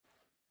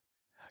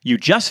You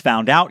just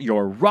found out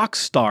your rock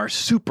star,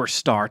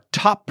 superstar,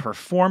 top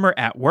performer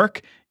at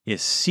work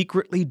is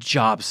secretly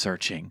job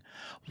searching.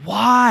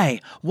 Why?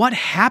 What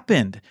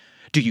happened?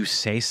 Do you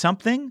say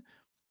something?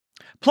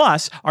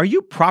 Plus, are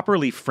you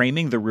properly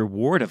framing the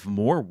reward of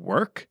more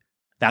work?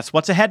 That's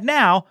what's ahead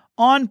now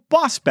on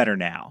Boss Better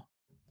Now.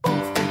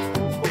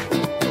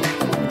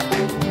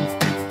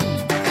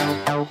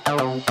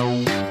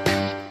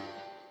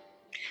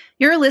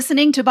 You're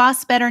listening to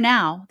Boss Better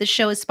Now. This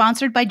show is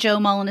sponsored by Joe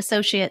Mull &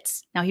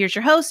 Associates. Now here's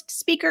your host,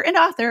 speaker, and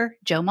author,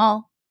 Joe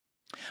Mull.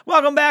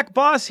 Welcome back,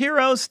 Boss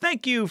Heroes.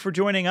 Thank you for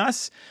joining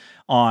us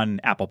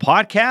on Apple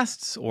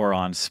Podcasts or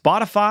on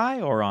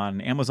Spotify or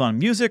on Amazon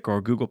Music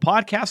or Google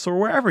Podcasts or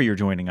wherever you're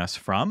joining us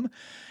from.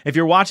 If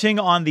you're watching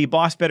on the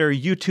Boss Better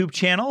YouTube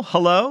channel,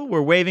 hello,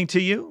 we're waving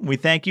to you. We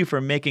thank you for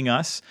making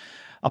us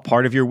a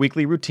part of your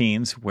weekly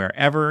routines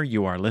wherever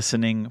you are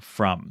listening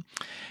from.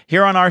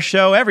 Here on our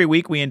show, every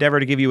week we endeavor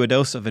to give you a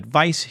dose of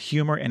advice,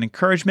 humor, and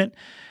encouragement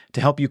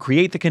to help you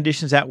create the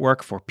conditions at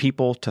work for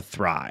people to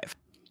thrive.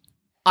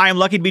 I am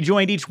lucky to be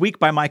joined each week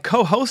by my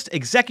co-host,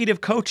 executive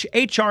coach,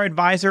 HR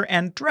advisor,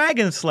 and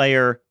dragon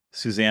slayer,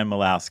 Suzanne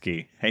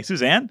Malowski. Hey,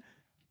 Suzanne.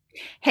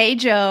 Hey,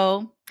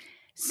 Joe.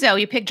 So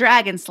you picked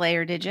Dragon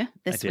Slayer, did you,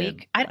 this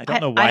week? I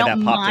don't know why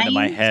that popped into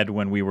my head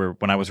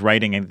when I was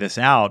writing this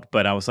out,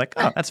 but I was like,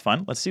 oh, that's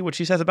fun. Let's see what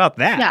she says about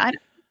that.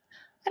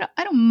 Yeah,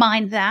 I don't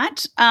mind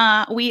that.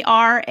 We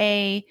are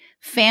a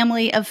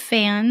family of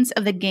fans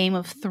of the Game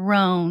of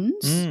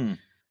Thrones.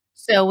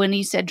 So when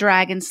you said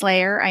Dragon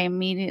Slayer, I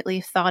immediately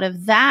thought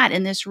of that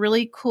and this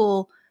really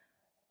cool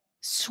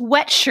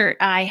sweatshirt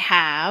I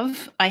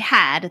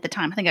had at the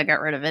time. I think I got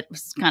rid of it. It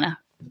was kind of,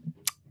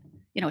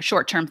 a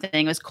short-term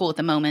thing. It was cool at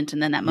the moment,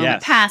 and then that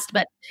moment passed,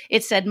 but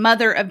it said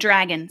Mother of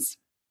Dragons.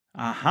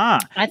 Uh-huh.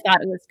 I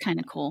thought it was kind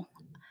of cool.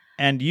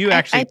 And you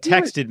actually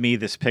texted me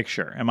this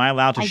picture. Am I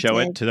allowed to show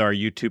it to our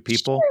YouTube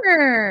people?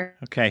 Sure.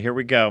 Okay, here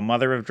we go.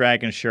 Mother of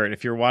Dragons shirt.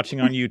 If you're watching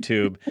on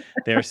YouTube,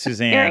 there's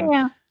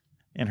Suzanne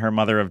in her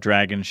Mother of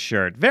Dragons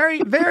shirt.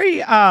 Very,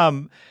 very,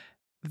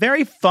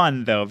 very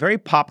fun, though. Very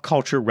pop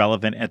culture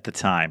relevant at the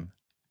time.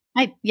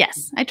 I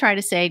try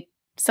to say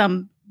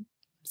some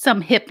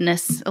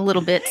hipness, a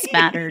little bit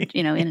spattered,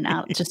 in and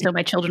out, just so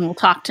my children will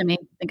talk to me.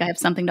 I think I have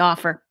something to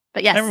offer.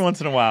 But yes. Every once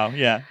in a while,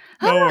 yeah.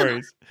 No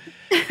worries.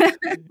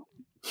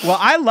 Well,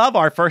 I love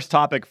our first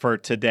topic for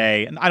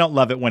today, and I don't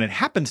love it when it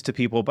happens to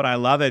people, but I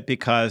love it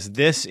because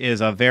this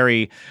is a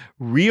very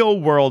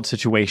real-world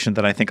situation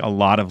that I think a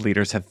lot of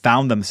leaders have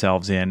found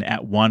themselves in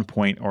at one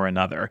point or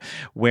another,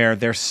 where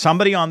there's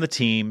somebody on the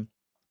team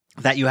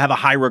that you have a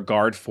high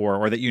regard for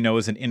or that you know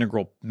is an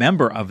integral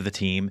member of the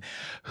team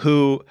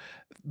who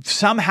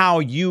somehow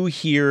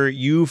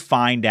you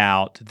find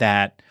out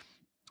that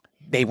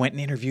they went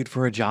and interviewed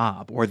for a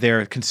job, or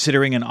they're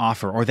considering an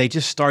offer, or they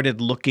just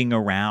started looking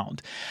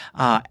around.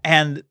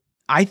 And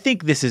I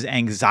think this is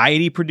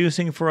anxiety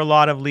producing for a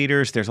lot of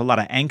leaders. There's a lot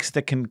of angst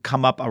that can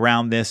come up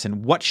around this.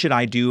 And what should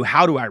I do?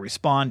 How do I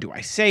respond? Do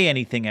I say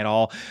anything at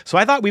all? So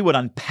I thought we would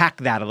unpack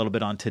that a little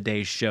bit on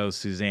today's show,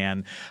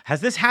 Suzanne. Has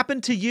this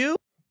happened to you?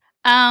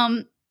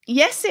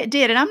 Yes, it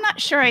did. And I'm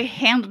not sure I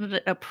handled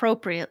it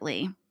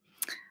appropriately.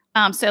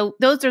 So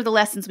those are the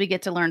lessons we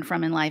get to learn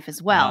from in life as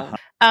well.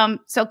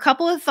 So a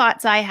couple of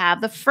thoughts I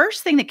have. The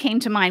first thing that came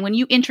to mind when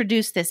you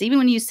introduced this, even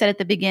when you said at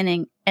the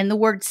beginning, and the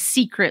word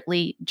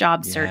secretly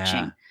job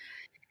searching,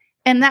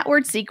 and that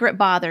word secret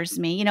bothers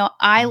me.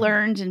 I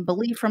learned and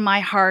believe from my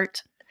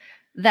heart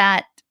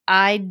that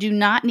I do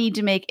not need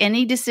to make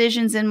any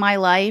decisions in my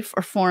life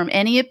or form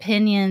any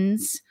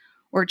opinions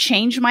or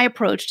change my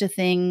approach to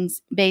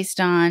things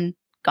based on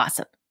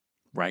gossip.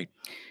 Right.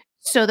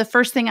 So the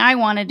first thing I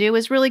want to do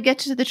is really get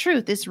to the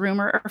truth, is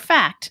rumor or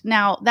fact.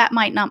 Now, that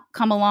might not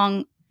come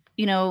along,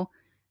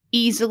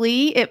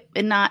 easily.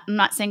 I'm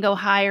not saying go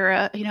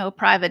hire a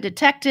private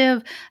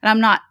detective, and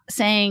I'm not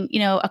saying,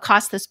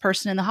 accost this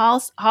person in the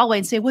hallway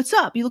and say, "What's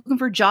up? You looking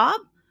for a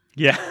job?"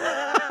 Yeah.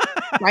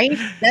 Right?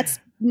 That's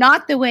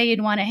not the way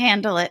you'd want to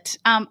handle it.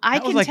 I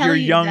can like tell your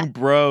young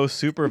bro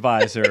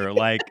supervisor,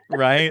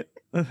 right?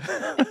 What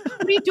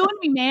are you doing to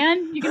me,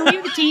 man? You gonna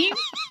leave the team?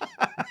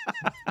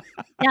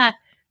 Yeah.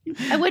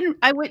 I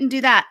wouldn't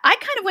do that. I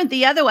kind of went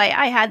the other way.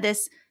 I had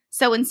this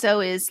so-and-so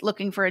is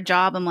looking for a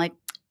job. I'm like,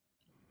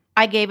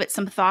 I gave it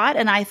some thought,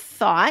 and I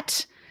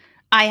thought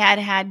I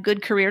had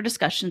good career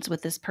discussions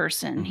with this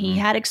person. Mm-hmm. He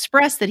had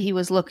expressed that he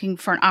was looking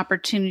for an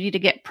opportunity to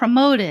get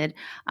promoted.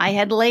 I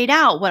had laid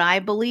out what I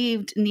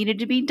believed needed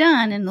to be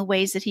done and the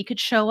ways that he could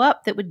show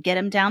up that would get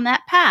him down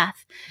that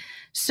path.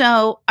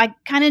 So I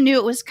kind of knew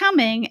it was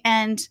coming,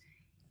 and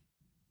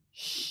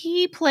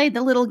he played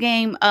the little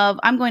game of,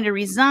 I'm going to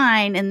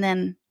resign and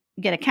then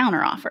get a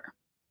counteroffer.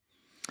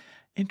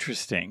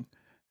 Interesting.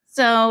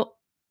 So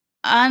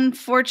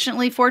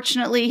fortunately,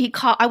 he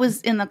called. I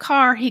was in the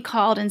car. He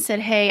called and said,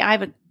 "Hey,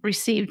 I've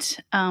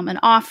received an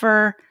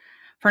offer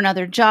for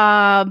another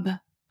job.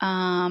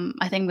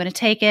 I think I'm going to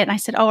take it." And I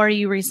said, "Oh, are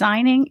you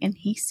resigning?" And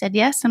he said,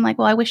 "Yes." I'm like,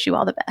 "Well, I wish you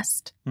all the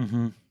best."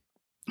 Mm-hmm.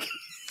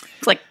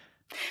 It's like,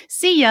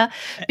 See ya.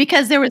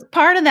 Because there was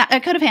part of that, I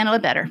could have handled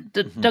it better.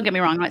 Don't get me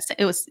wrong.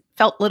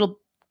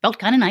 Felt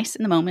kind of nice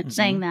in the moment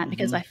saying that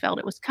because I felt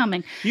it was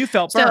coming. You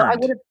felt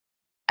burned.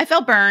 I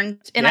felt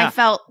burned, and I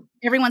felt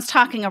everyone's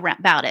talking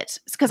about it.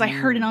 It's because I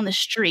heard it on the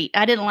street.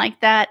 I didn't like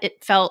that.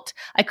 It felt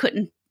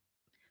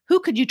who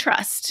could you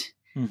trust?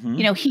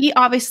 He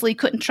obviously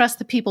couldn't trust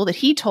the people that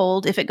he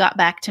told if it got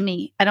back to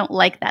me. I don't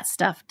like that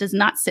stuff. Does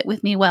not sit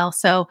with me well.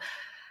 So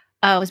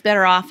I was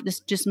better off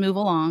just move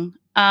along.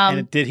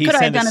 And did he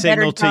send a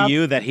signal to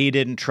you that he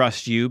didn't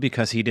trust you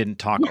because he didn't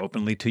talk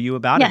openly to you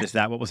about it? Is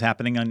that what was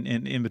happening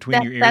in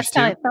between your ears that's too?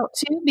 That's how I felt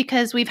too,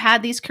 because we've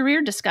had these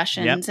career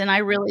discussions and I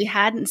really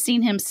hadn't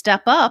seen him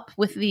step up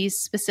with these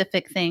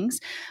specific things.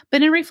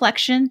 But in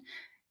reflection,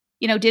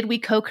 did we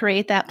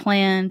co-create that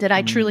plan? Did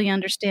I truly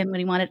understand what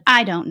he wanted?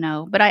 I don't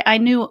know. But I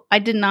knew I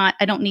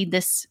don't need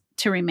this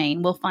to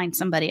remain. We'll find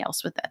somebody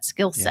else with that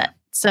skill set.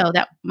 So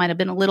that might have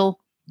been a little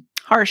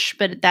harsh,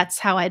 but that's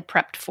how I'd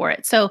prepped for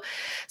it. So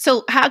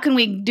how can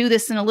we do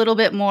this in a little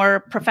bit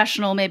more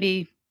professional,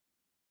 maybe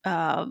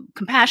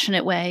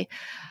compassionate way?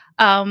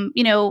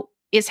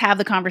 Is have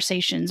the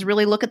conversations,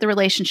 really look at the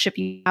relationship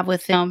you have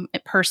with them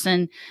in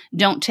person.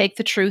 Don't take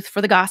the truth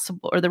for the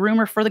gospel or the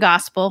rumor for the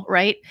gospel,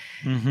 right?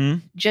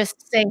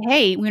 Just say,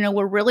 hey,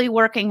 we're really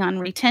working on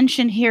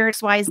retention here.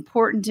 It's why it's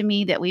important to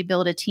me that we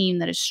build a team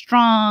that is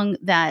strong,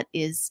 that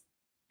is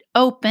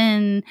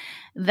open,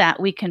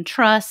 that we can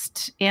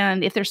trust.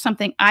 And if there's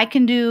something I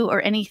can do or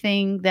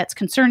anything that's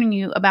concerning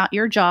you about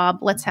your job,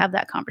 let's have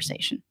that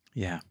conversation.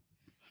 Yeah.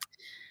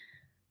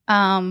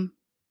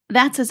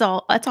 That's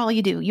all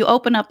you do. You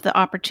open up the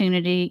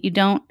opportunity. You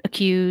don't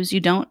accuse. You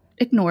don't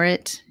ignore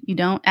it. You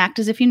don't act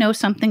as if you know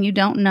something you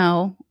don't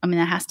know. I mean,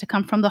 that has to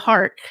come from the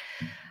heart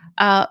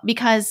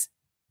because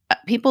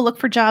people look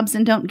for jobs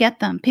and don't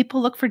get them.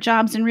 People look for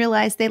jobs and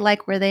realize they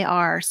like where they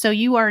are. So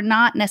you are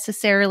not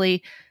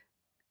necessarily,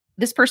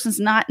 this person's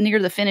not near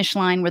the finish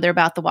line where they're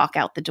about to walk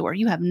out the door.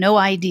 You have no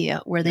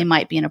idea where they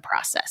might be in a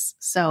process.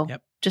 So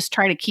just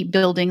try to keep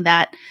building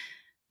that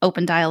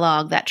open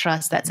dialogue, that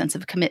trust, that sense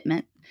of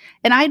commitment.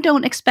 And I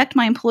don't expect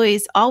my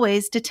employees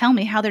always to tell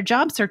me how their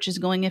job search is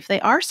going if they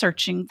are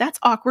searching. That's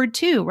awkward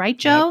too, right,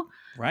 Joe?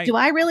 Right. Do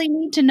I really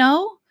need to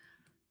know?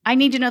 I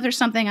need to know there's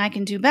something I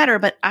can do better,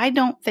 but I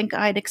don't think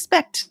I'd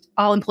expect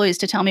all employees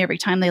to tell me every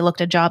time they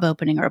looked at a job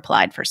opening or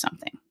applied for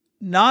something.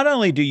 Not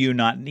only do you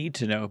not need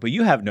to know, but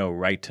you have no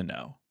right to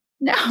know.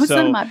 No, it's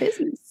none of my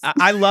business.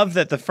 I love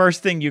that the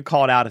first thing you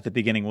called out at the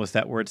beginning was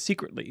that word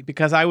secretly,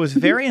 because I was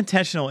very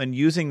intentional in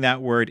using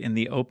that word in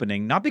the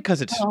opening, not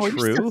because it's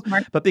true,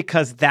 but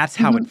because that's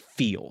how it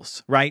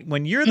feels, right?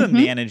 When you're the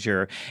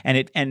manager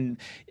and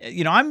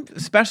I'm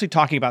especially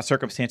talking about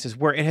circumstances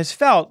where it has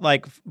felt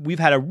like we've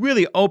had a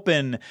really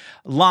open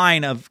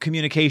line of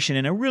communication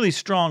and a really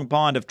strong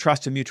bond of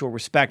trust and mutual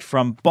respect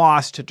from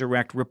boss to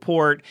direct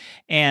report.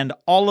 And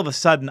all of a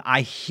sudden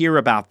I hear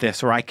about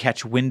this or I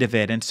catch wind of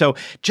it. And so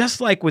just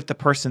like with the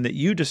person that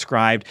you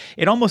described,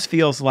 it almost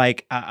feels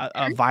like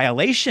a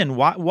violation.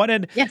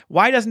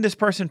 Why doesn't this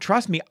person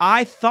trust me?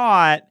 I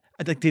thought,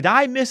 did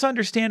I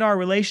misunderstand our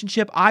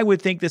relationship? I would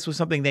think this was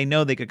something they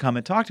know they could come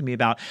and talk to me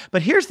about.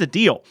 But here's the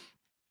deal.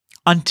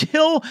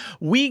 Until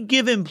we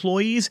give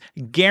employees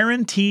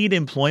guaranteed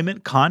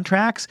employment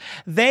contracts,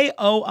 they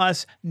owe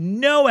us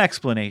no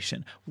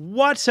explanation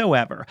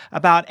whatsoever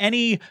about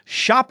any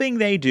shopping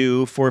they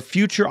do for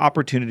future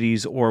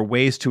opportunities or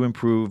ways to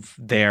improve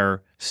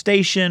their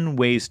station,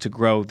 ways to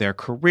grow their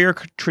career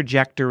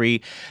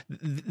trajectory.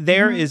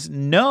 There is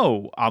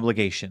no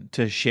obligation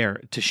to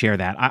share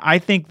that. I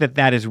think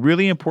that is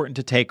really important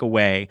to take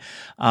away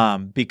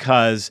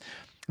because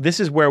this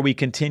is where we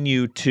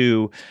continue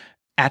to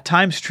at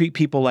times treat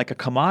people like a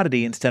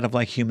commodity instead of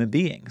like human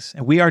beings.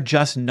 And we are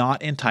just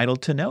not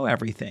entitled to know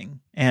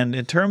everything. And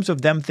in terms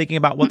of them thinking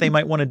about what they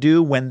might want to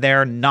do when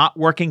they're not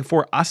working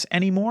for us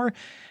anymore,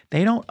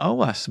 they don't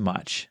owe us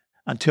much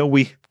until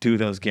we do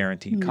those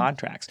guaranteed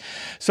contracts.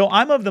 So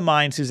I'm of the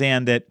mind,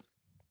 Suzanne, that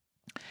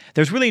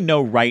there's really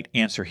no right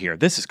answer here.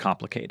 This is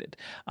complicated.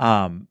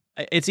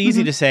 It's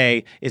easy to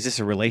say, is this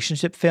a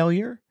relationship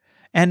failure?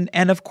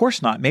 And of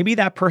course not. Maybe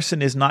that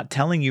person is not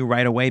telling you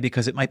right away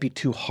because it might be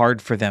too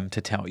hard for them to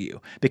tell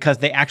you because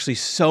they actually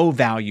so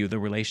value the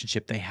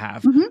relationship they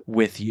have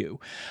with you.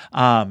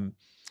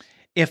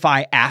 If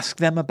I ask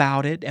them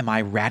about it, am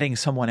I ratting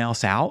someone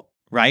else out?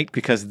 Right?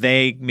 Because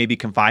they maybe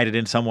confided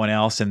in someone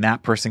else and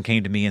that person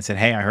came to me and said,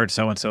 hey, I heard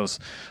so-and-so's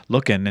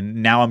looking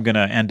and now I'm going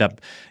to end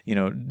up,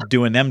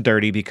 doing them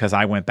dirty because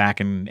I went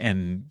back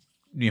and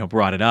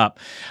brought it up.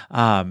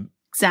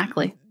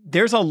 Exactly.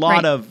 There's a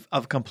lot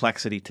of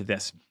complexity to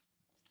this.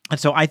 And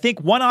so I think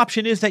one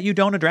option is that you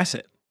don't address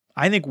it.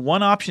 I think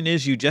one option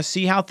is you just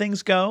see how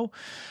things go,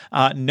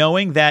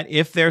 knowing that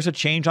if there's a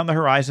change on the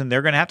horizon,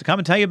 they're going to have to come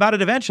and tell you about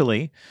it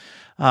eventually.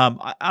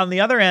 On the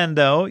other end,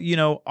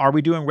 though, are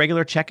we doing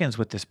regular check-ins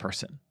with this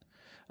person?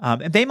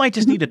 And they might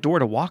just need a door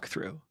to walk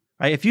through.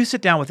 Right? If you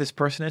sit down with this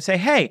person and say,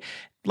 hey,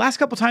 last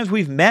couple times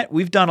we've met,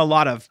 we've done a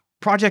lot of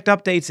project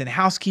updates and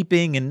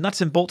housekeeping and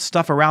nuts and bolts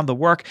stuff around the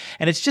work.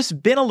 And it's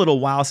just been a little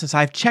while since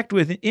I've checked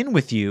in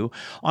with you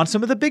on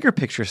some of the bigger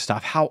picture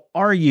stuff. How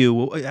are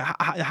you?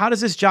 How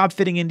does this job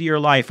fitting into your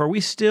life? Are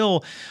we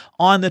still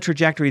on the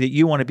trajectory that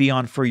you want to be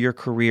on for your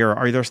career?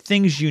 Are there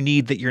things you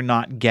need that you're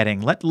not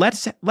getting?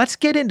 Let's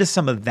get into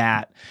some of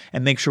that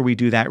and make sure we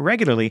do that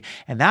regularly.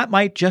 And that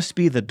might just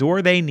be the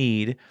door they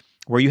need,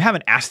 where you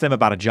haven't asked them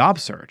about a job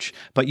search,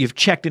 but you've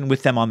checked in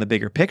with them on the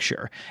bigger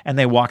picture, and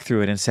they walk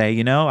through it and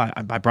say,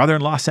 my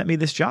brother-in-law sent me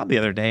this job the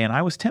other day and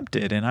I was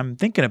tempted and I'm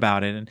thinking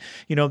about it. And,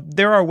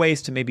 there are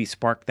ways to maybe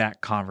spark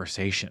that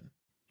conversation.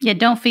 Yeah.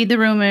 Don't feed the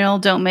rumor.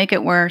 Don't make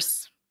it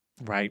worse.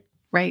 Right.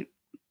 Right.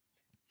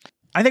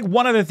 I think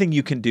one other thing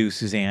you can do,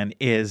 Suzanne,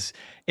 is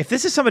if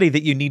this is somebody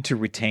that you need to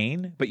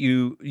retain, but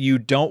you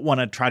don't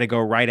want to try to go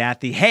right at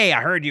the, hey,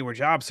 I heard you were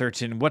job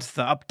searching, what's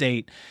the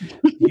update?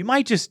 You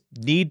might just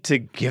need to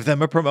give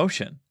them a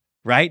promotion,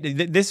 right?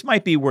 This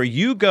might be where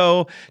you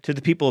go to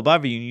the people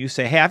above you and you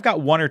say, hey, I've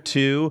got one or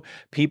two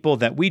people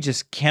that we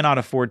just cannot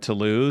afford to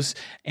lose.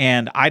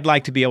 And I'd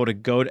like to be able to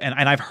go to,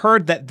 and I've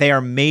heard that they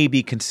are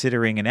maybe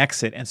considering an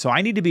exit. And so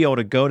I need to be able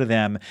to go to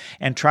them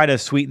and try to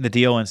sweeten the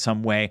deal in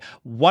some way.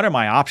 What are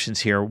my options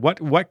here? What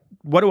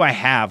do I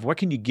have? What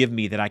can you give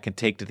me that I can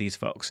take to these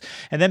folks?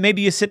 And then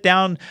maybe you sit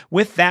down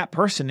with that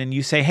person and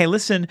you say, hey,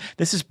 listen,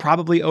 this is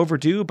probably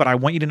overdue, but I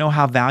want you to know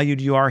how valued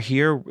you are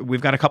here.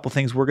 We've got a couple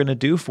things we're going to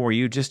do for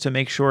you just to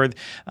make sure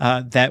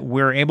that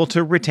we're able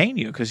to retain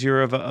you because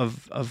you're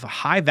of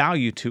high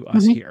value to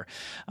us here.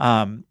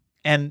 And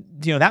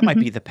that might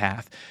be the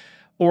path.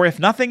 Or if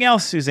nothing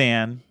else,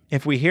 Suzanne,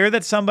 if we hear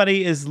that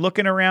somebody is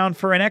looking around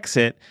for an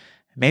exit,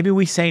 maybe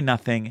we say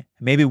nothing,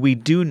 maybe we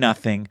do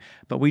nothing,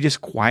 but we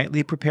just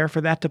quietly prepare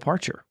for that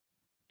departure.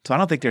 So I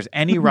don't think there's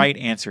any right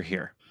answer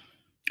here.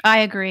 I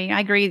agree.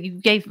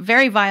 You gave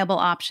very viable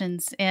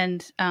options.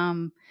 And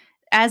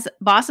as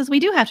bosses, we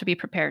do have to be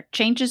prepared.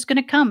 Change is going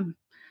to come.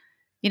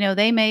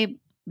 They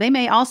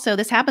may also,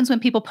 this happens when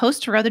people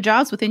post for other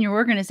jobs within your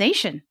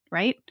organization,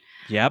 right?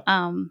 Yep.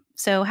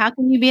 So how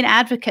can you be an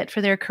advocate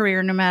for their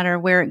career no matter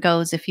where it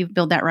goes if you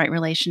build that right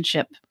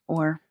relationship?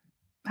 Or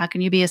how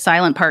can you be a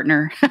silent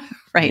partner,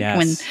 right?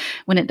 Yes.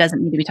 When it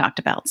doesn't need to be talked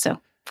about.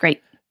 So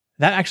great.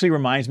 That actually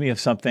reminds me of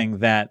something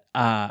that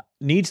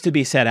needs to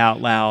be said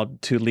out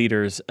loud to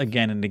leaders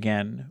again and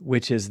again,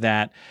 which is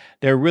that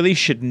there really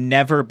should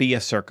never be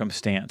a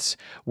circumstance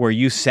where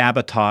you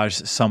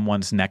sabotage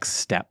someone's next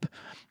step.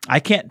 I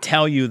can't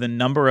tell you the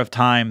number of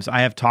times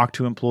I have talked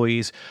to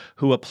employees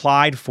who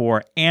applied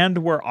for and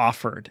were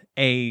offered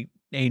a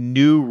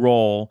new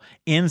role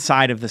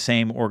inside of the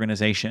same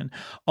organization,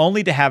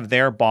 only to have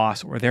their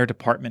boss or their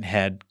department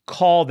head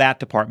call that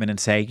department and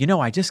say,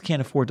 I just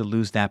can't afford to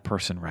lose that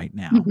person right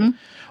now.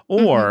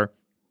 Or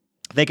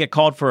they get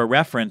called for a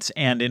reference,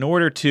 and in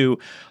order to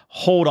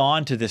hold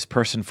on to this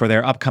person for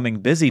their upcoming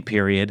busy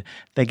period,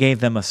 they gave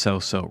them a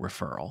so-so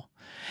referral.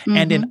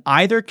 And in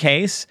either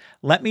case,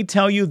 let me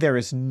tell you, there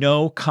is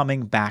no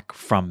coming back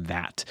from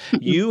that.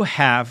 You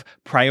have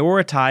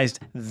prioritized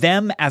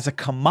them as a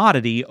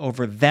commodity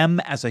over them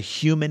as a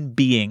human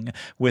being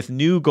with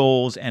new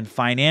goals and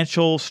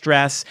financial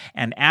stress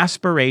and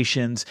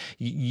aspirations.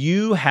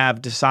 You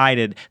have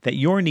decided that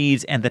your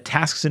needs and the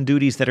tasks and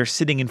duties that are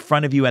sitting in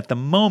front of you at the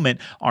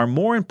moment are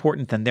more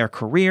important than their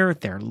career,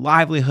 their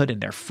livelihood, and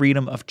their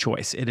freedom of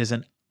choice. It is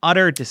an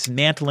utter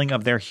dismantling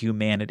of their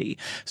humanity.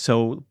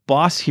 So,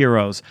 boss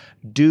heroes,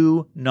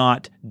 do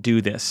not do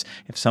this.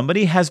 If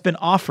somebody has been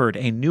offered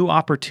a new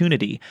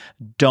opportunity,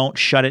 don't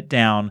shut it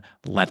down.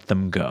 Let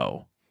them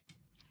go.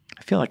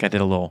 I feel like I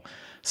did a little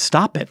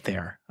stop it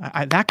there.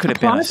 That could have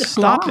been a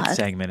stop it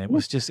segment.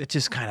 It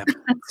just kind of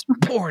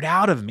poured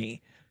out of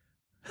me.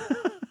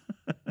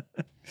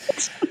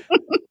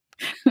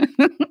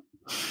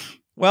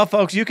 Well,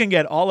 folks, you can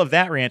get all of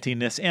that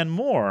rantiness and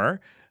more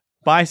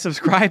by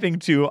subscribing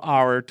to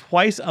our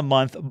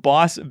twice-a-month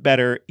Boss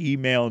Better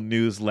email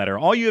newsletter.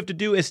 All you have to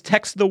do is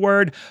text the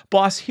word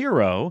Boss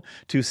Hero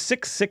to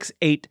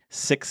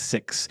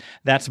 66866.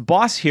 That's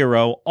Boss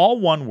Hero, all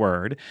one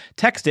word.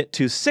 Text it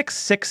to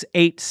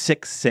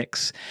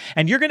 66866.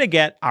 And you're going to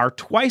get our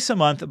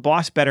twice-a-month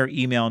Boss Better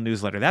email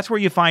newsletter. That's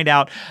where you find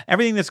out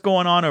everything that's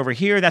going on over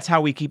here. That's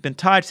how we keep in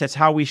touch. That's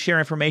how we share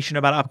information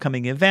about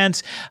upcoming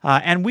events.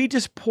 And we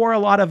just pour a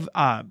lot of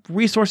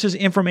resources,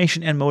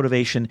 information, and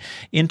motivation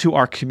into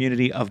our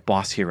community of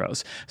boss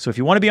heroes. So if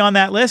you want to be on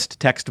that list,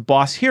 text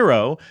Boss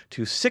Hero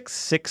to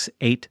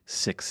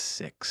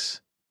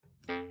 66866.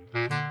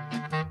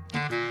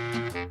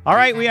 All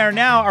right, we are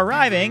now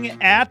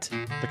arriving at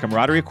the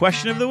camaraderie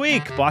question of the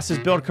week. Bosses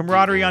build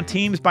camaraderie on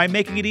teams by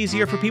making it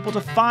easier for people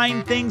to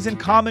find things in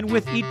common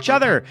with each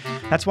other.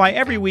 That's why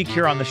every week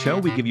here on the show,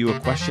 we give you a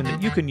question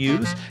that you can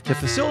use to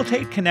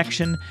facilitate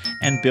connection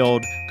and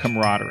build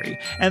camaraderie.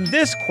 And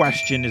this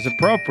question is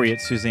appropriate,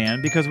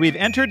 Suzanne, because we've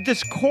entered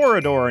this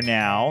corridor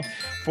now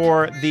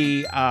for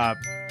the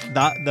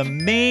the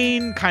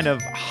main kind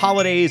of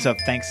holidays of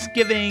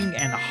Thanksgiving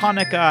and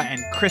Hanukkah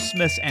and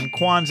Christmas and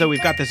Kwanzaa.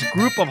 We've got this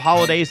group of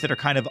holidays that are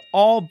kind of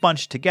all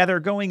bunched together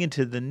going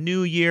into the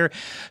new year.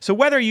 So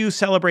whether you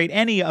celebrate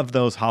any of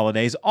those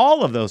holidays,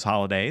 all of those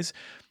holidays,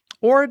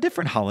 or a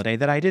different holiday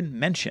that I didn't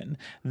mention,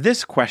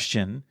 this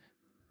question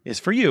is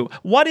for you.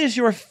 What is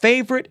your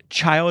favorite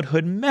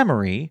childhood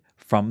memory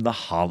from the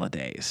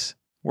holidays?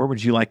 Where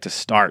would you like to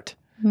start?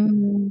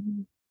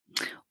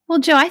 Well,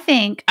 Joe, I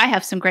think I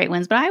have some great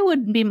ones, but I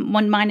wouldn't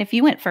mind if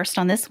you went first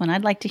on this one.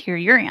 I'd like to hear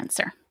your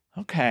answer.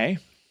 Okay.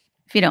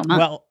 If you don't mind.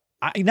 Well,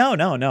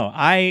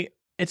 no.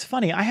 It's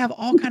funny. I have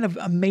all kind of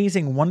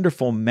amazing,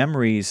 wonderful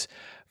memories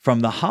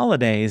from the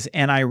holidays,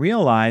 and I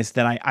realized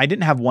that I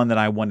didn't have one that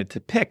I wanted to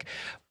pick.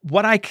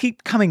 What I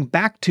keep coming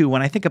back to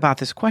when I think about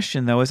this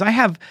question, though, is I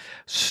have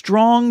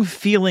strong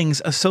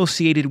feelings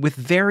associated with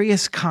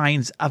various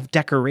kinds of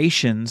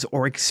decorations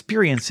or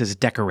experiences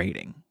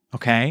decorating.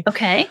 Okay.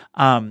 Okay.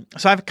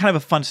 So I have kind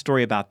of a fun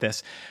story about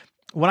this.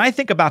 When I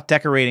think about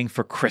decorating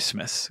for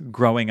Christmas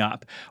growing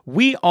up,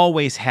 we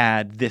always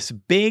had this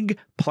big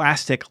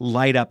plastic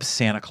light up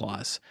Santa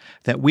Claus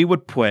that we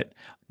would put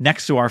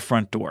next to our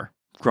front door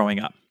growing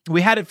up.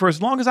 We had it for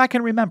as long as I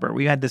can remember.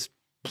 We had this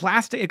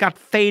plastic, it got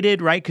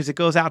faded, right? Because it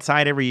goes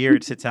outside every year.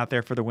 It sits out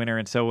there for the winter.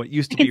 And so what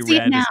used to be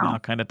red is now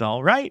kind of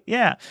dull, right?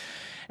 Yeah.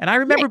 And I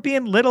remember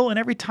being little, and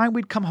every time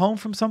we'd come home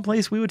from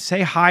someplace, we would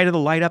say hi to the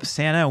light up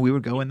Santa, and we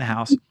would go in the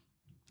house.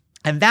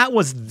 And that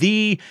was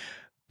the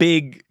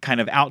big kind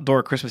of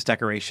outdoor Christmas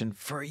decoration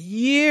for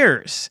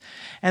years.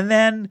 And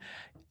then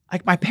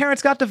like my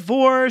parents got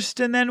divorced,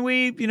 and then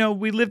we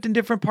lived in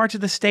different parts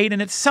of the state.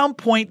 And at some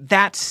point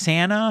that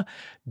Santa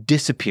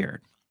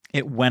disappeared.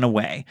 It went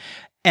away.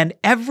 And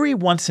every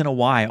once in a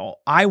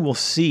while, I will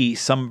see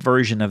some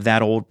version of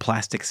that old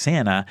plastic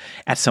Santa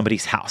at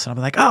somebody's house. And I'll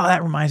be like, oh,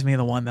 that reminds me of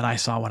the one that I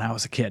saw when I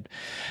was a kid.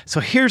 So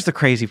here's the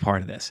crazy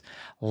part of this.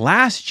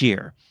 Last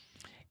year,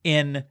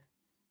 in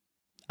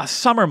a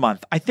summer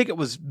month, I think it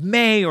was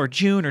May or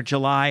June or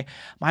July,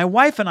 my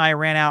wife and I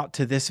ran out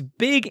to this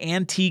big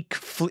antique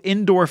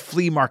indoor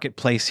flea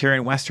marketplace here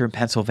in Western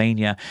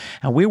Pennsylvania,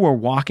 and we were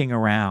walking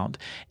around,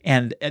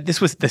 and this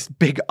was this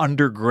big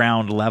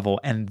underground level,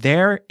 and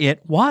there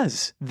it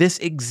was, this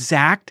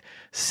exact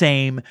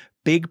same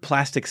big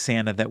plastic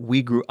Santa that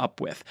we grew up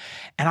with.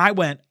 And I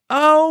went,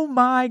 oh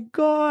my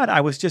God,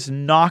 I was just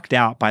knocked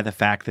out by the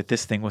fact that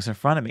this thing was in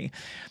front of me.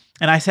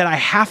 And I said, I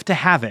have to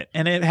have it.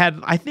 And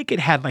I think it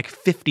had like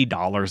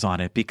 $50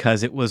 on it,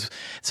 because it was,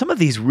 some of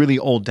these really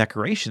old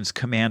decorations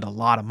command a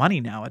lot of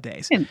money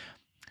nowadays.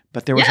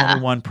 But there was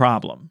only one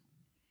problem.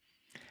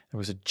 There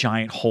was a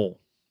giant hole.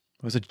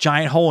 There was a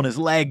giant hole in his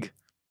leg.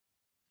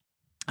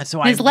 And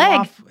so his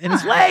leg? In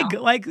his leg.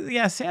 Like,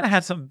 yeah, Santa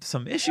had some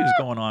issues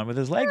going on with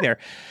his leg there.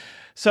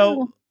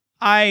 So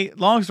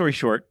long story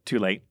short, too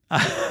late.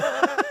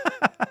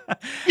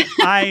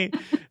 I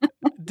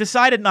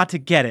decided not to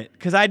get it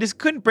because I just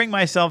couldn't bring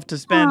myself to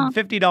spend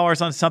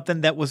 $50 on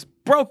something that was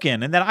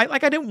broken. And then I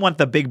didn't want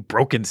the big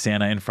broken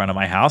Santa in front of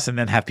my house and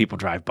then have people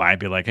drive by and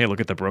be like, hey, look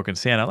at the broken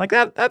Santa. Like,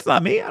 that's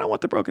not me. I don't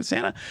want the broken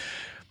Santa.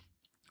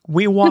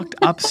 We walked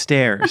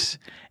upstairs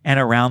and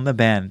around the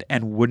bend,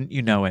 and wouldn't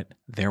you know it,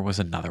 there was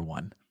another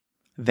one.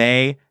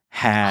 They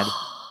had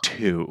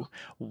two.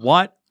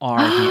 What are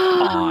the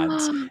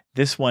odds?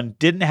 This one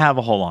didn't have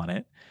a hole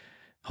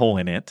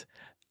in it.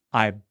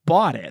 I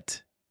bought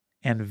it,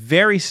 and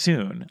very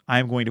soon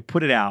I'm going to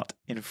put it out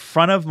in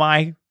front of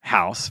my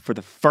house for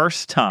the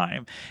first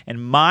time,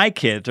 and my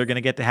kids are going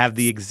to get to have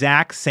the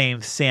exact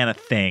same Santa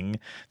thing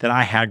that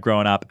I had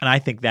growing up, and I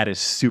think that is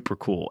super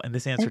cool. And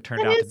this answer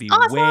turned out to be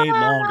way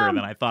longer than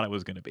I thought it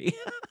was going to be.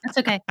 That's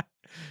okay.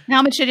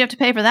 How much did you have to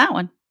pay for that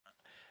one?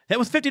 That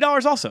was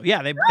 $50 also.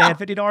 Yeah, they had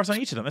 $50 on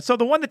each of them. And so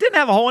the one that didn't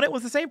have a hole in it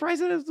was the same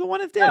price as the one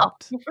that did. Oh,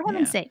 for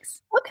heaven's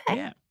sakes. Okay.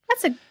 Yeah.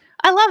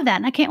 I love that,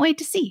 and I can't wait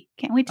to see.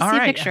 Can't wait to see a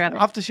picture of it.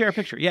 I'll have to share a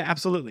picture. Yeah,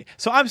 absolutely.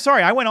 So I'm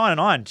sorry, I went on and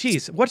on.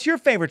 Jeez, what's your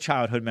favorite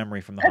childhood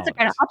memory from the holidays?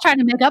 Okay. I'll try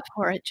to make up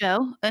for it,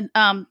 Joe. And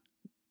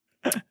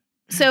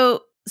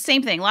so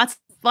same thing. Lots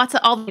of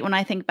all when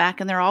I think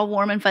back, and they're all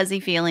warm and fuzzy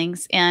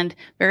feelings, and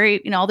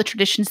very all the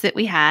traditions that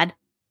we had.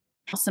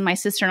 So my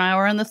sister and I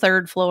were on the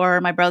third floor.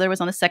 My brother was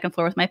on the second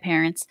floor with my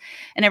parents,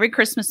 and every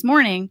Christmas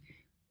morning,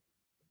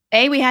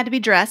 we had to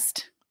be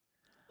dressed.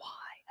 Why?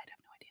 I have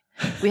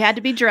no idea. We had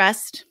to be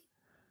dressed.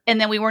 And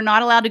then we were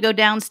not allowed to go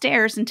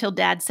downstairs until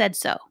Dad said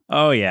so.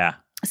 Oh, yeah.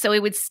 So we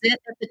would sit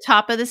at the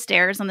top of the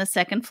stairs on the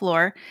second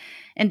floor.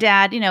 And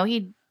Dad, I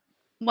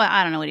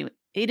don't know what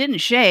he didn't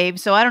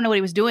shave. So I don't know what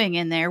he was doing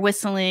in there,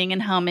 whistling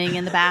and humming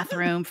in the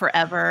bathroom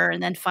forever.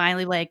 And then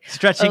finally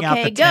stretching out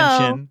the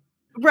tension.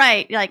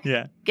 Right.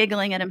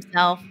 Giggling at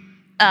himself.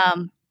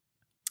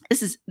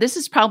 This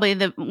is probably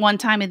the one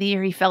time of the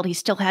year he felt he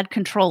still had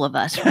control of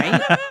us,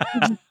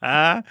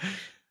 right?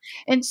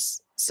 And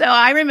so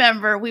I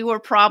remember we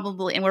were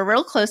and we're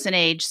real close in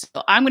age. So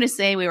I'm going to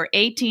say we were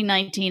 18,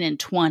 19, and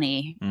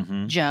 20,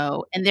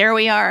 Joe. And there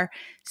we are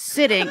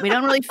sitting. We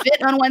don't really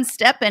fit on one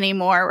step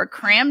anymore. We're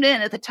crammed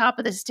in at the top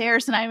of the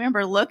stairs. And I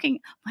remember looking,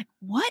 I'm like,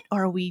 what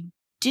are we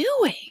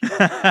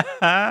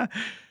doing?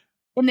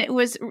 And it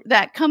was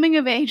that coming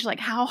of age, like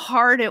how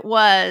hard it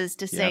was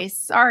to say,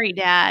 sorry,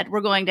 Dad,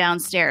 we're going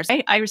downstairs.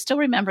 I still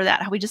remember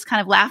that, how we just kind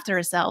of laughed at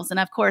ourselves. And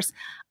of course,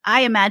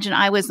 I imagine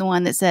I was the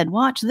one that said,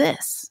 watch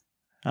this.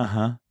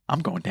 I'm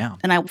going down.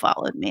 And I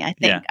followed me. I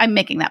think I'm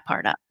making that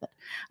part up, but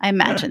I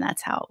imagine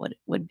that's how it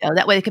would go.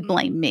 That way they could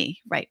blame me,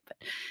 right? But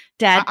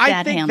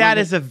I think that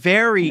is a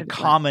very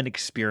common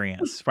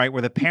experience, right?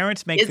 Where the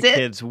parents make the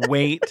kids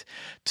wait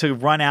to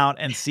run out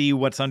and see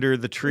what's under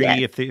the tree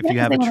if you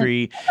have a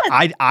tree.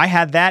 I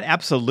had that,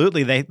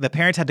 absolutely. The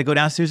parents had to go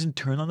downstairs and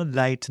turn on the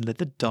lights and let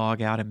the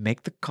dog out and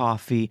make the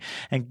coffee.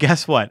 And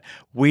guess what?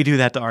 We do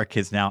that to our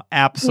kids now.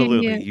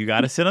 Absolutely. You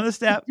got to sit on the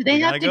step. Do they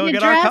have to go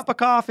get our cup of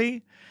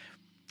coffee.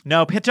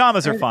 No,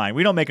 pajamas are fine.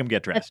 We don't make them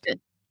get dressed. That's good.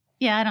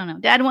 Yeah, I don't know.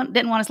 Dad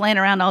didn't want us laying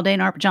around all day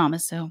in our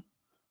pajamas, so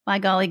by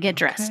golly, get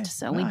dressed.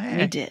 So we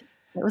did. It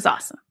was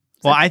awesome.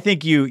 Well, I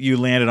think you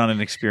landed on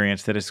an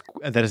experience that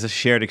is a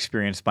shared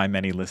experience by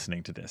many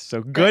listening to this.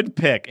 So good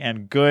pick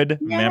and good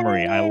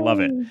memory. I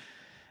love it.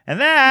 And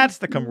that's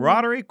the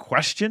camaraderie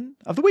question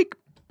of the week.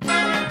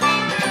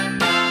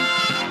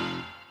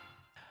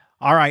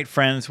 All right,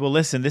 friends. Well,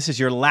 listen, this is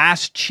your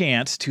last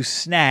chance to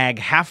snag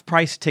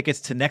half-price tickets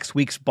to next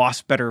week's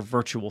Boss Better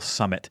Virtual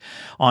Summit.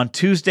 On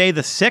Tuesday,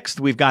 the 6th,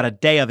 we've got a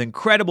day of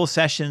incredible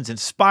sessions,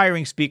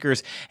 inspiring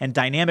speakers, and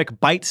dynamic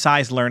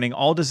bite-sized learning,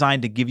 all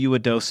designed to give you a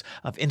dose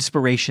of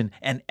inspiration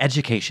and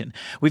education.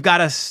 We've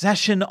got a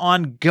session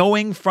on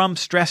going from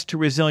stress to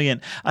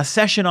resilient, a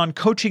session on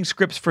coaching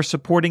scripts for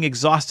supporting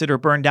exhausted or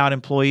burned out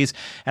employees,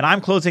 and I'm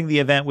closing the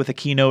event with a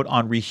keynote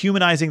on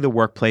rehumanizing the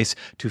workplace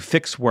to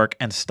fix work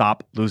and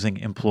stop losing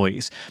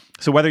employees.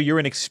 So whether you're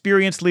an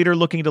experienced leader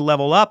looking to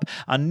level up,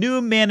 a new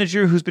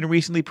manager who's been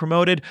recently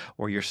promoted,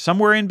 or you're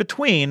somewhere in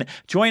between,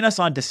 join us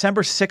on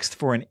December 6th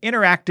for an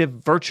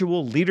interactive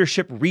virtual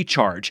leadership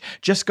recharge.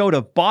 Just go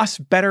to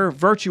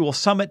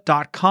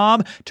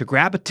bossbettervirtualsummit.com to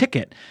grab a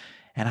ticket.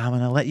 And I'm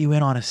going to let you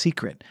in on a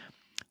secret.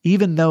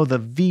 Even though the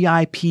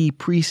VIP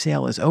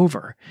presale is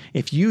over,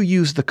 if you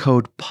use the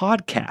code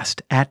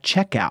PODCAST at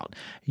checkout,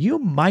 you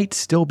might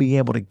still be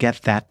able to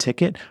get that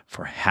ticket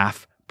for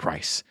half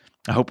price.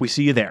 I hope we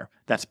see you there.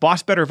 That's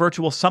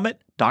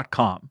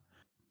bossbettervirtualsummit.com.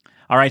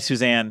 All right,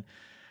 Suzanne,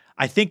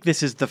 I think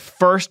this is the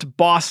first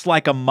Boss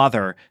Like a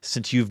Mother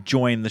since you've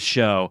joined the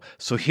show.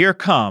 So here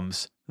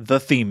comes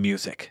the theme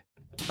music.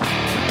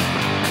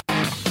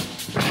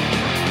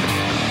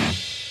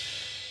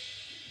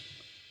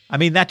 I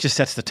mean, that just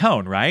sets the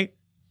tone, right?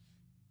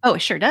 Oh,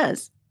 it sure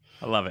does.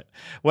 I love it.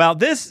 Well,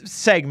 this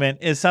segment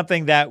is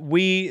something that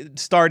we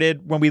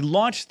started when we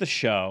launched the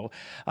show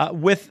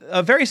with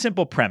a very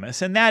simple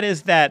premise, and that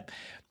is that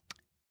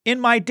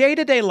in my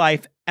day-to-day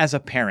life as a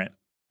parent,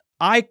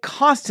 I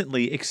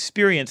constantly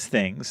experience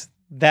things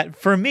that,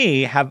 for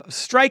me, have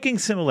striking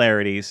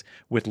similarities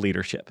with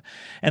leadership.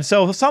 And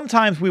so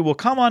sometimes we will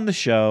come on the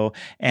show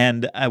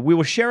and we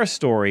will share a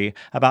story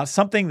about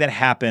something that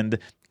happened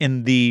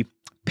in the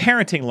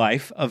parenting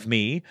life of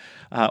me,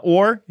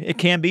 or it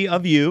can be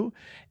of you,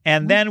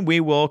 and then we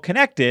will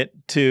connect it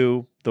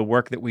to the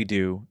work that we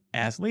do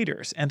as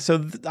leaders. And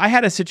so I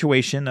had a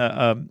situation,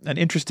 an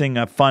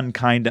interesting, fun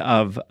kind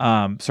of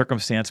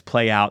circumstance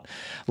play out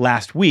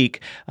last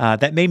week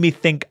that made me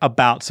think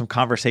about some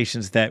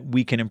conversations that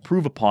we can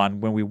improve upon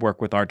when we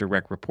work with our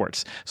direct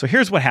reports. So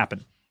here's what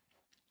happened.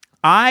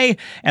 I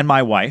and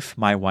my wife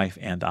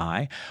and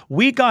I,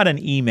 we got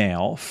an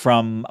email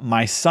from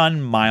my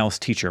son Miles'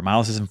 teacher.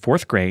 Miles is in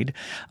 4th grade,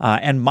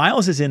 and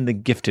Miles is in the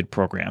gifted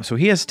program. So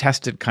he has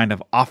tested kind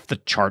of off the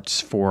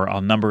charts for a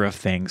number of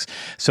things.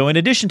 So in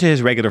addition to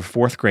his regular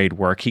 4th grade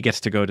work, he gets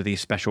to go to these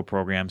special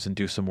programs and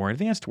do some more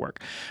advanced work.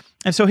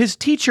 And so his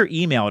teacher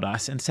emailed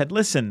us and said,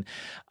 listen,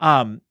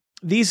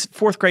 these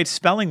 4th grade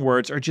spelling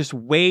words are just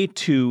way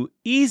too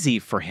easy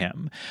for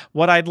him.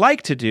 What I'd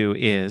like to do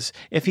is,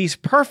 if he's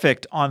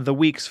perfect on the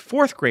week's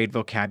 4th grade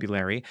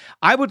vocabulary,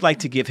 I would like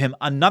to give him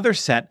another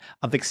set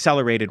of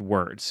accelerated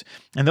words.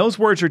 And those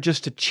words are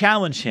just to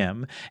challenge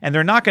him, and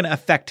they're not going to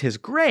affect his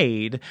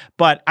grade,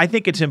 but I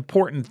think it's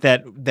important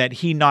that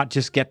he not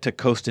just get to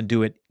coast and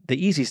do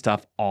the easy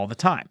stuff all the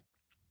time.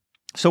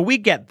 So we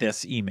get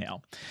this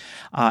email,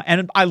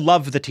 and I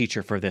love the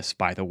teacher for this,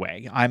 by the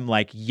way. I'm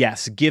like,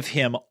 yes, give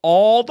him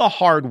all the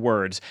hard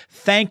words.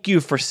 Thank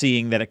you for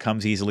seeing that it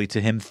comes easily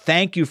to him.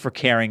 Thank you for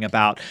caring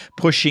about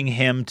pushing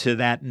him to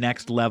that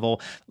next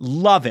level.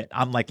 Love it.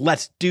 I'm like,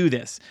 let's do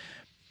this.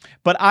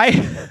 But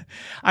I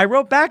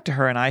wrote back to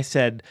her and I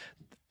said,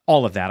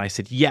 all of that. I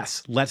said,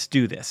 yes, let's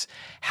do this.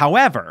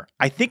 However,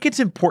 I think it's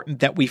important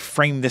that we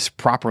frame this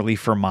properly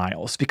for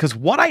Miles, because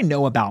what I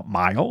know about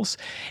Miles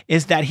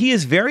is that he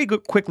is very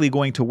quickly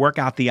going to work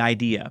out the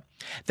idea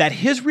that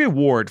his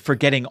reward for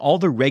getting all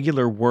the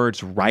regular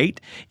words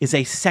right is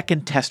a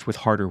second test with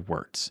harder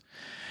words.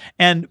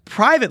 And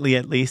privately,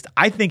 at least,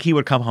 I think he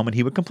would come home and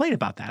he would complain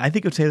about that. I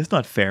think he would say, that's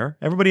not fair.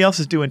 Everybody else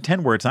is doing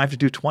 10 words and I have to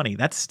do 20.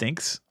 That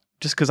stinks.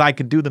 Just because I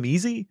can do them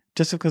easy?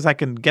 Just because I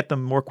can get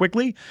them more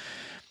quickly?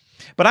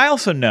 But I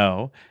also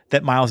know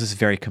that Miles is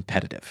very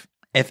competitive.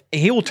 if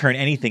he will turn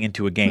anything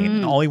into a game,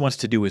 and all he wants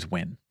to do is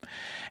win.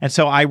 And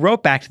so I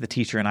wrote back to the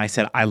teacher and I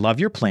said, I love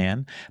your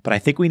plan, but I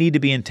think we need to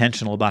be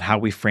intentional about how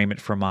we frame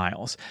it for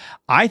Miles.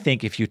 I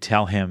think if you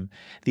tell him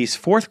these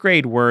 4th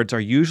grade words are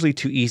usually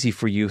too easy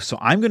for you, so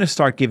I'm going to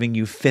start giving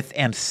you 5th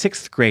and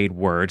 6th grade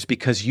words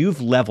because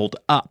you've leveled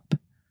up.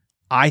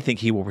 I think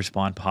he will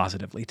respond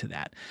positively to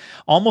that.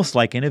 Almost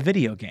like in a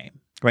video game,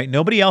 right?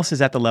 Nobody else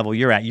is at the level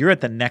you're at. You're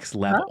at the next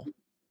level.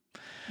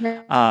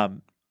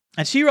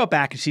 And she wrote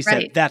back and she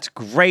said, that's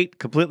great,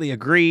 completely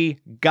agree,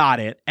 got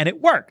it. And it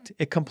worked.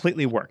 It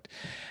completely worked.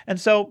 And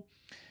so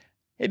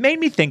it made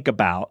me think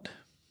about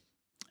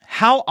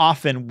how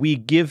often we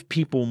give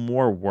people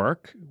more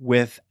work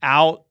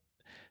without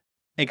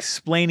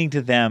explaining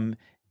to them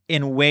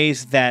in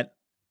ways that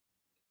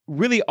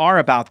really are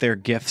about their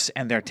gifts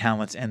and their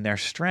talents and their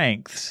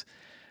strengths,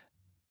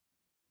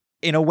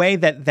 in a way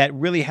that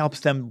really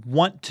helps them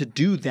want to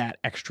do that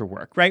extra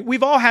work, right?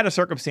 We've all had a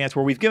circumstance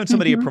where we've given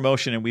somebody a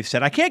promotion and we've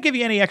said, I can't give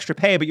you any extra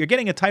pay, but you're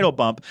getting a title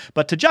bump.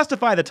 But to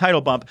justify the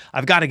title bump,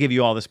 I've got to give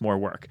you all this more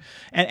work.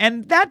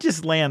 And that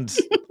just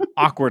lands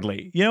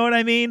awkwardly. You know what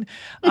I mean?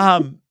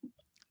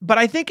 But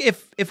I think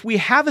if we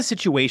have a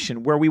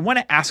situation where we want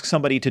to ask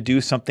somebody to do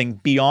something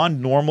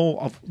beyond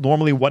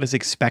normally what is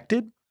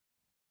expected,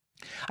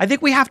 I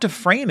think we have to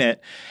frame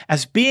it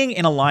as being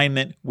in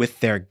alignment with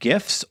their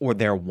gifts or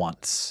their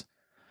wants.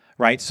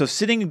 Right? So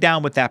sitting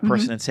down with that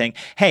person and saying,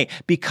 hey,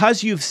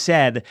 because you've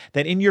said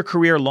that in your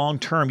career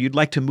long-term, you'd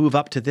like to move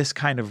up to this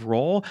kind of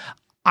role,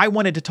 I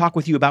wanted to talk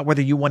with you about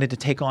whether you wanted to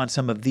take on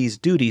some of these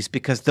duties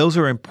because those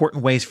are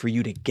important ways for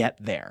you to get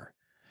there.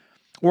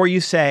 Or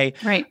you say,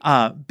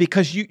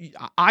 because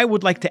I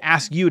would like to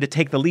ask you to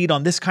take the lead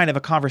on this kind of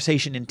a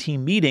conversation in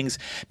team meetings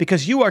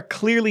because you are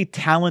clearly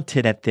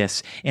talented at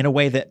this in a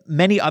way that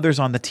many others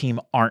on the team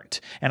aren't.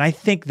 And I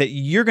think that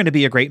you're going to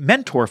be a great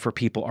mentor for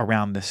people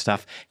around this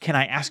stuff. Can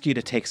I ask you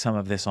to take some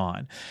of this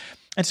on?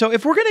 And so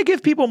if we're going to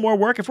give people more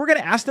work, if we're going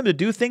to ask them to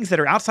do things that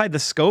are outside the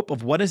scope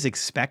of what is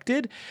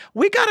expected,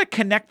 we got to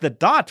connect the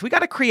dots. We got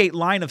to create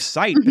line of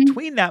sight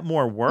between that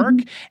more work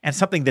and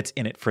something that's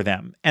in it for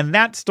them. And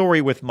that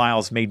story with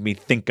Miles made me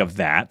think of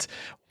that.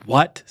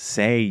 What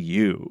say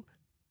you?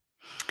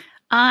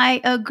 I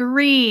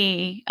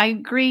agree.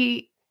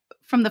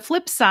 From the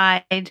flip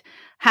side,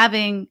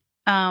 having,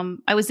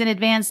 I was in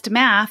advanced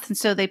math, and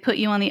so they put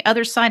you on the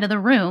other side of the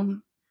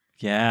room.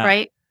 Yeah.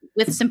 Right.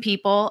 With some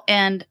people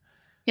and,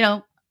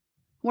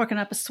 working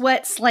up a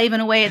sweat, slaving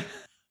away at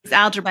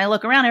algebra. I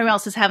look around, everyone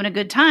else is having a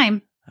good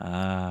time.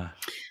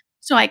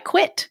 So I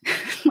quit.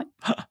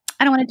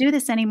 I don't want to do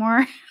this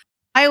anymore.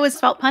 I always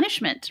felt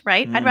punishment,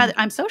 right?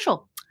 I'm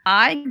social.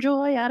 I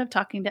enjoy out of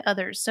talking to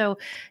others. So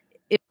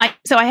I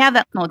have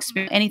that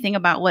experience, anything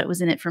about what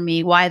was in it for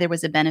me, why there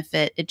was a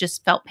benefit. It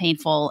just felt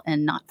painful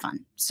and not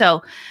fun.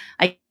 So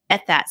I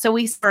get that. So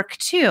we work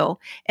too.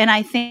 And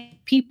I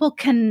think people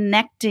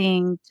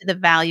connecting to the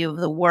value of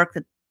the work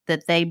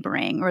that they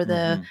bring or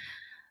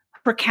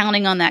we're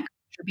counting on that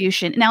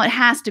contribution. Now it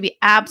has to be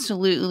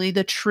absolutely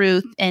the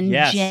truth and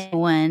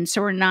genuine.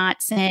 So we're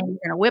not saying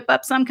we're going to whip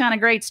up some kind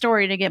of great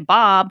story to get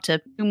Bob to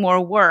do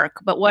more work,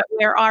 but what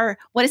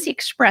does he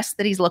express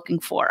that he's looking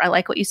for? I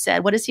like what you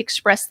said. What does he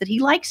express that he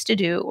likes to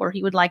do or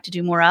he would like to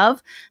do more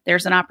of?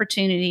 There's an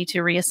opportunity to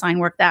reassign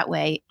work that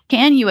way.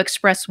 Can you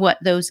express what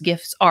those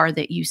gifts are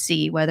that you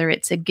see, whether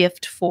it's a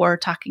gift for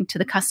talking to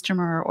the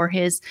customer or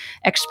his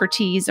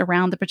expertise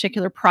around the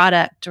particular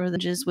product or the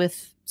just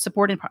with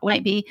supporting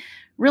might be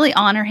really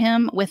honor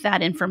him with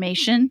that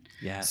information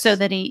so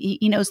that he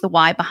knows the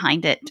why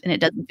behind it and it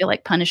doesn't feel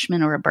like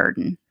punishment or a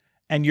burden.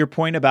 And your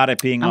point about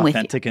it being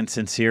authentic and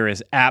sincere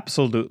is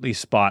absolutely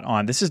spot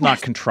on. This is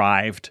not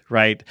contrived,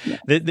 right?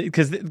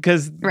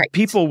 Because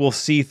people will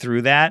see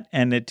through that,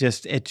 and it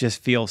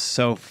just feels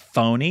so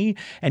phony,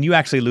 and you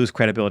actually lose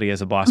credibility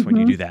as a boss when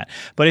you do that.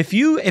 But if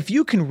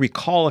you can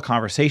recall a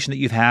conversation that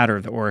you've had,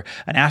 or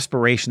an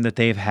aspiration that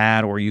they've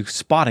had, or you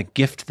spot a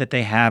gift that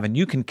they have, and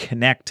you can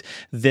connect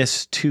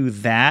this to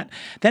that,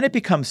 then it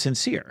becomes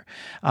sincere.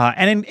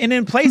 And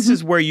in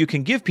places where you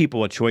can give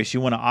people a choice,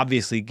 you want to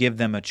obviously give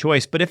them a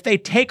choice. But if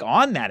they take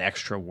on that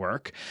extra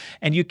work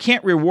and you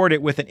can't reward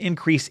it with an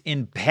increase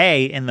in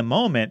pay in the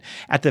moment,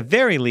 at the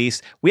very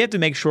least, we have to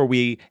make sure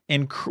we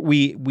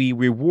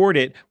reward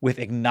it with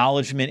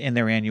acknowledgement in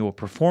their annual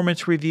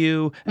performance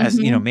review. As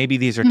maybe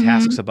these are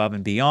tasks above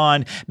and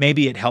beyond.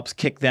 Maybe it helps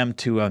kick them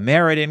to a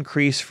merit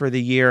increase for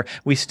the year.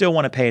 We still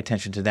want to pay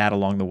attention to that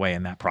along the way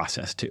in that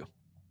process too.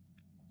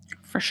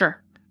 For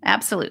sure.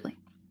 Absolutely.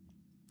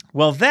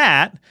 Well,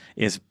 that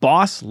is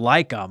Boss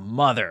Like a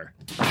Mother.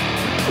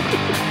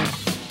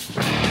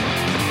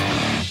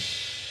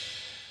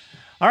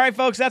 All right,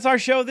 folks, that's our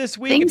show this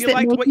week. Things if you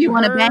liked what you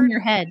want to bang your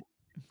head.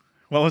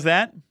 What was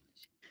that?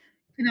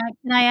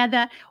 Can I add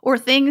that? Or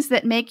things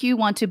that make you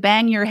want to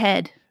bang your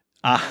head.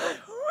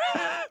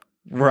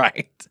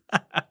 Right.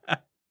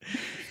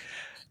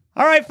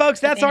 All right, folks,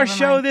 that's Okay, our never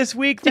show mind. this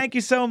week. Thank you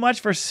so much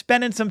for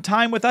spending some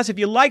time with us. If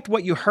you liked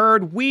what you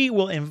heard, we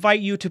will invite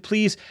you to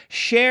please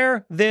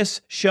share this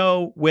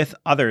show with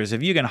others.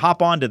 If you can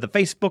hop on to the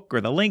Facebook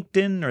or the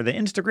LinkedIn or the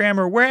Instagram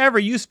or wherever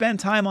you spend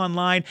time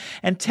online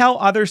and tell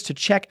others to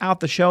check out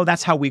the show,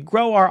 that's how we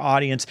grow our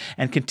audience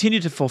and continue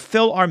to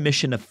fulfill our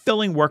mission of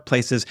filling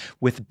workplaces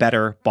with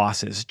better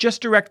bosses.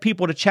 Just direct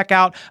people to check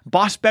out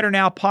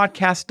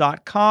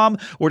bossbetternowpodcast.com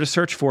or to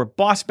search for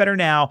Boss Better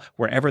Now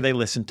wherever they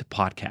listen to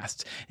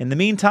podcasts. In the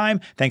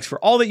meantime, thanks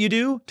for all that you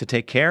do to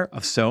take care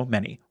of so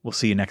many. We'll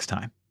see you next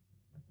time.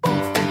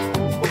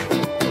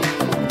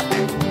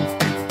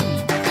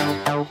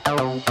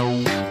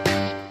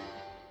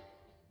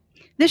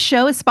 This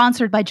show is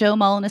sponsored by Joe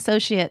Mull &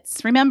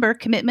 Associates. Remember,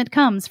 commitment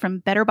comes from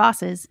better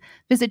bosses.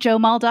 Visit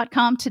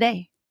joemull.com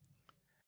today.